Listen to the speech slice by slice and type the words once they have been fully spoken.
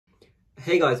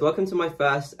Hey guys, welcome to my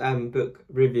first book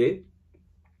review.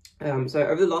 So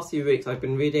over the last few weeks I've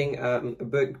been reading a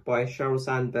book by Sheryl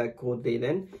Sandberg called Lean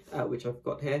In, which I've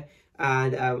got here,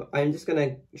 and I'm just going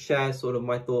to share sort of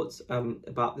my thoughts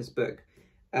about this book.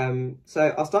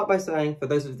 So I'll start by saying, for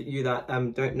those of you that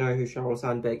don't know who Sheryl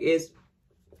Sandberg is,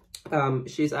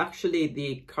 she's actually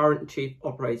the current Chief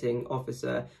Operating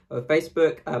Officer of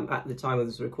Facebook at the time of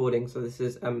this recording. So this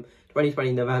is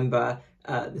 2020 November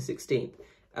the 16th.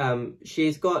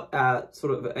 She's got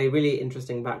sort of a really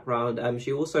interesting background.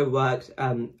 She also worked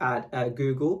at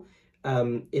Google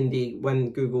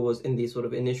when Google was in these sort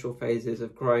of initial phases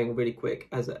of growing really quick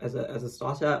as a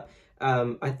startup.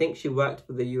 I think she worked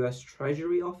for the US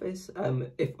Treasury Office,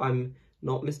 if I'm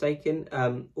not mistaken,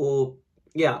 or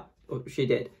yeah, she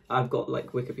did. I've got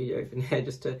like Wikipedia open here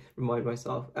just to remind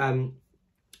myself.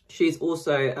 She's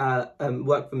also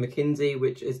worked for McKinsey,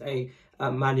 which is a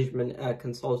management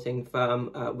consulting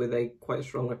firm with a quite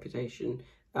strong reputation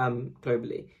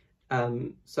globally.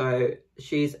 So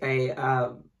she's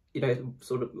a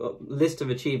sort of list of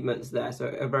achievements there. So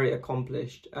a very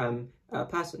accomplished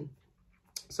person.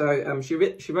 So she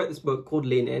wrote this book called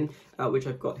Lean In, which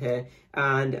I've got here.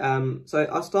 And so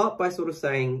I'll start by sort of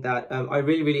saying that I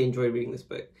really enjoy reading this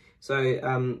book.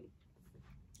 So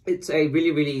it's a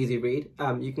really easy read.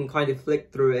 You can kind of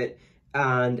flick through it,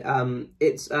 and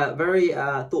it's very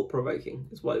thought-provoking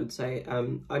is what I would say.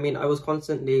 I mean, I was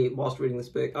constantly, whilst reading this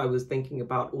book, I was thinking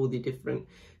about all the different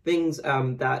things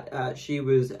that she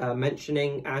was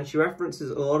mentioning, and she references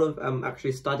a lot of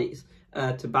actually studies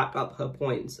to back up her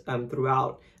points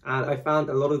throughout, and I found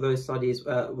a lot of those studies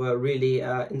were really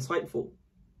insightful.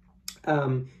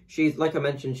 She's, like I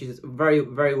mentioned, she's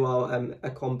very well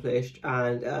accomplished,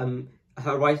 and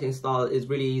her writing style is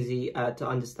really easy to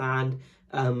understand,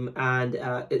 and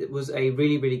it was a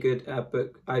really good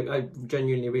book. I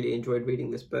genuinely really enjoyed reading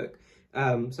this book.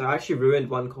 So I actually ruined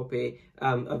one copy.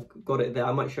 I've got it there.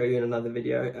 I might show you in another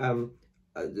video.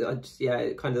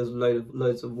 It kind of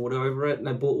loads of water over it, and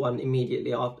I bought one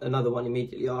immediately after, another one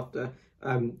immediately after,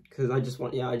 because I just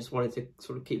wanted to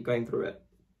sort of keep going through it.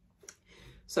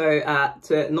 So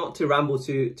not to ramble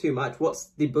too much, what's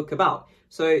the book about?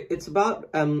 So it's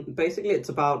about basically it's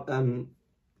about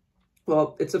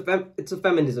well, it's a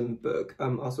feminism book.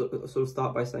 I'll sort of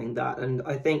start by saying that, and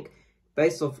I think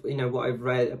based off what I've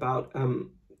read about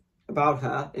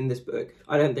her in this book,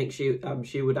 I don't think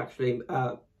she would actually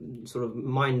sort of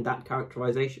mind that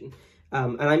characterization,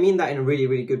 and I mean that in a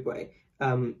really good way.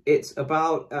 It's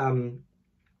about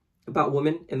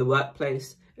women in the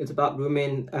workplace. It's about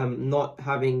women not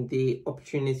having the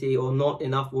opportunity, or not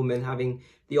enough women having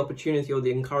the opportunity or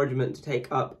the encouragement to take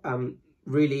up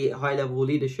really high-level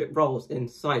leadership roles in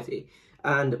society,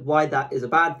 and why that is a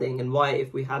bad thing, and why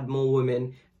if we had more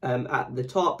women at the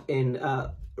top in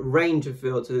a range of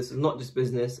fields, so this is not just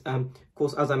business. Of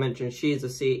course, as I mentioned, she's a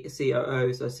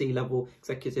COO, so a C-level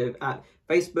executive at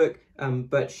Facebook,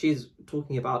 but she's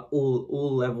talking about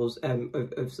all levels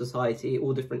of society,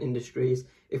 all different industries.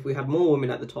 If we had more women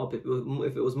at the top, if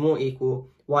it was more equal,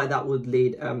 why that would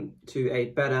lead to a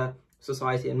better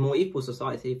society and more equal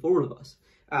society for all of us.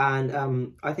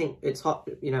 And I think it's hard,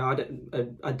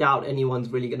 I doubt anyone's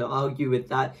really going to argue with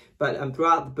that, but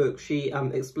throughout the book she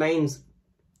explains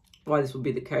why this would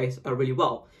be the case really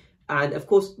well. And of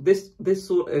course this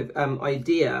sort of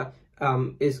idea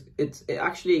is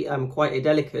actually quite a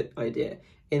delicate idea,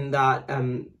 in that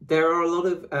there are a lot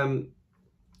of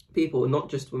people, not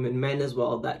just women, men as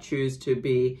well, that choose to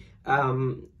be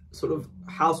sort of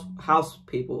house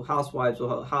people, housewives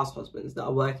or house husbands, that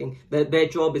are working. Their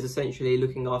job is essentially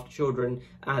looking after children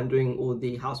and doing all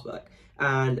the housework.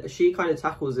 And she kind of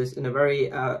tackles this in a very,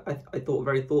 I thought,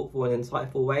 very thoughtful and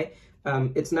insightful way.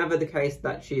 It's never the case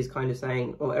that she's kind of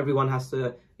saying, oh, everyone has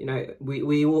to,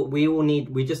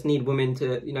 we just need women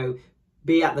to,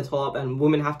 be at the top, and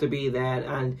women have to be there,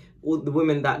 and all the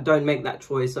women that don't make that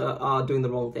choice are doing the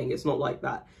wrong thing. It's not like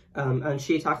that. And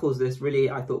she tackles this really,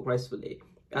 I thought, gracefully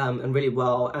and really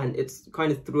well. And it's kind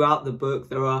of throughout the book,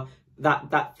 there are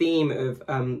that theme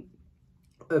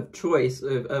of choice,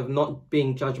 of not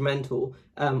being judgmental,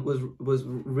 was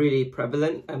really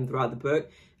prevalent throughout the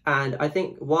book. And I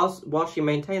think whilst she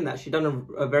maintained that, she'd done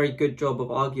a very good job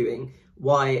of arguing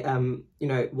why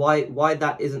why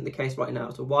that isn't the case right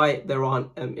now. So why there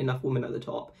aren't enough women at the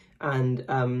top, and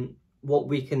what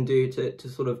we can do to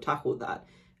sort of tackle that.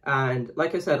 And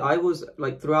like I said, I was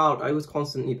throughout, I was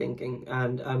constantly thinking,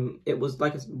 and it was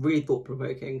really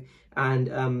thought-provoking,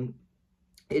 and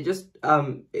it just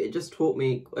taught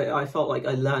me. I felt like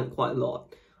I learned quite a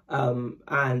lot, and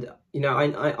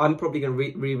I'm probably going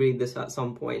to reread this at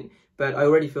some point, but I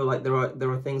already feel like there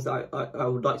are things that I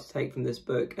would like to take from this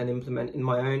book and implement in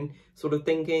my own sort of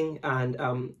thinking, and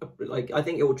like I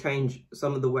think it will change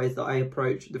some of the ways that I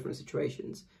approach different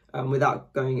situations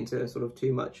without going into sort of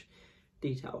too much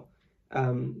detail.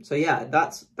 So yeah,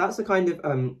 that's a kind of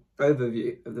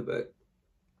overview of the book.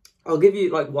 I'll give you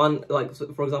like one, like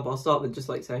for example, I'll start with just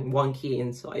like saying one key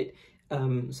insight.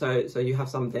 So you have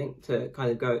something to kind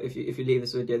of go, if you leave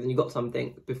this video, then you got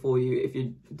something before if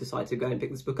you decide to go and pick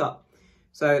this book up.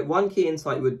 So one key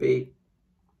insight would be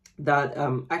that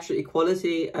actually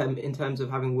equality in terms of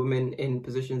having women in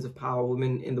positions of power,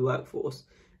 women in the workforce,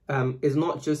 is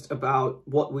not just about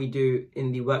what we do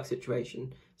in the work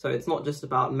situation. So it's not just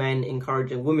about men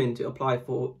encouraging women to apply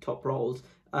for top roles,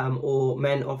 or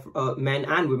men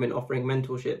and women offering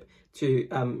mentorship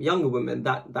to younger women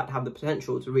that have the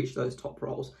potential to reach those top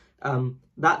roles.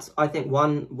 That's, I think,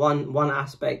 one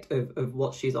aspect of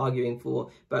what she's arguing for.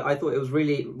 But I thought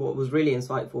what was really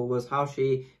insightful was how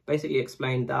she basically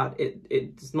explained that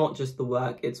it's not just the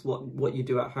work, it's what you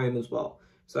do at home as well.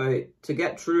 So to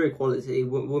get true equality,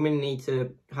 women need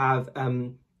to have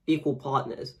equal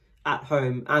partners at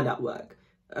home and at work.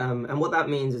 And what that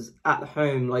means is at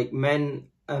home, like men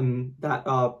that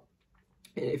are,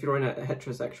 if you're in a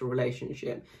heterosexual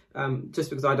relationship, just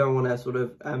because I don't want to sort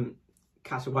of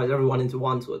categorize everyone into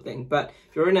one sort of thing, but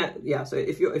if you're in so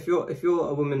if you're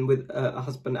a woman with a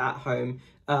husband at home,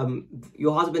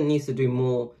 your husband needs to do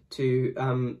more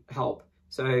to help.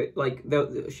 So like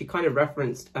she kind of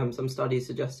referenced some studies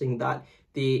suggesting that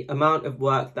the amount of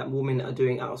work that women are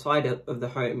doing outside of the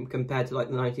home compared to like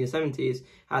the 1970s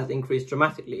has increased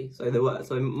dramatically. So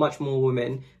much more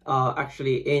women are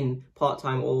actually in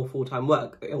part-time or full-time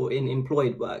work, or in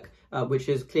employed work, which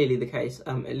is clearly the case,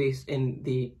 at least in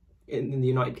the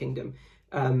United Kingdom.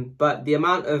 But the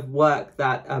amount of work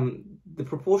that the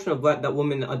proportion of work that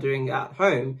women are doing at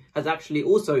home has actually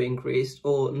also increased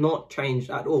or not changed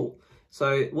at all.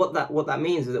 So what that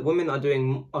means is that women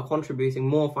are contributing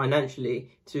more financially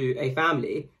to a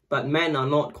family, but men are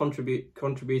not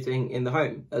contributing in the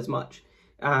home as much.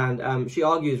 And she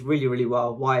argues really, really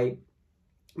well why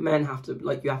men have to,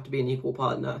 like, you have to be an equal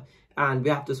partner, and we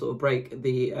have to sort of break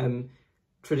the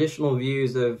traditional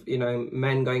views of, you know,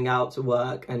 men going out to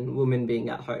work and women being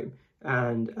at home.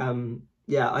 And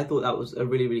yeah, I thought that was a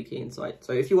really, really key insight.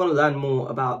 So if you want to learn more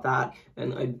about that,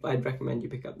 then I'd recommend you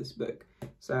pick up this book.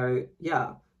 So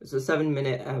yeah, it's a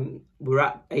 7-minute, we're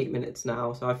at 8 minutes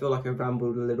now, so I feel like I've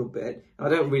rambled a little bit. I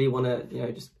don't really want to, you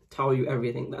know, just tell you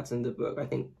everything that's in the book. I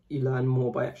think you learn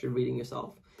more by actually reading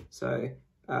yourself. So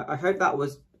I hope that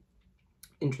was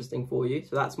interesting for you.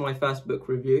 So that's my first book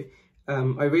review.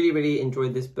 I really, really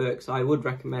enjoyed this book, so I would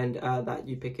recommend that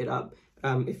you pick it up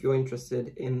if you're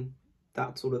interested in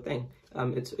that sort of thing.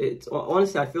 It's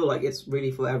honestly, I feel like it's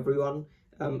really for everyone.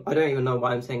 I don't even know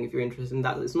why I'm saying if you're interested in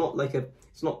that. It's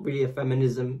not really a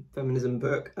feminism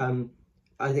book.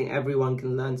 I think everyone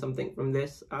can learn something from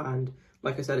this, and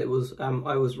like I said, it was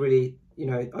I was really, you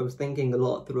know, I was thinking a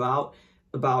lot throughout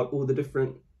about all the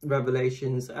different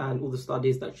revelations and all the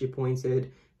studies that she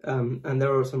pointed, and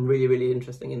there are some really, really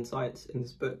interesting insights in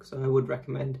this book, so I would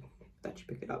recommend that you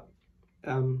pick it up.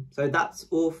 So that's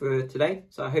all for today.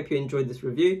 So I hope you enjoyed this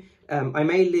review. I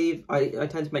may leave, I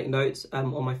tend to make notes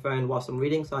on my phone whilst I'm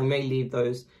reading, so I may leave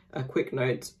those quick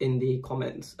notes in the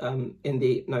comments, in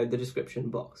the description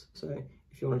box. So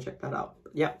if you want to check that out.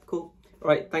 But yeah, cool. All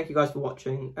right, thank you guys for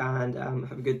watching, and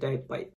have a good day. Bye.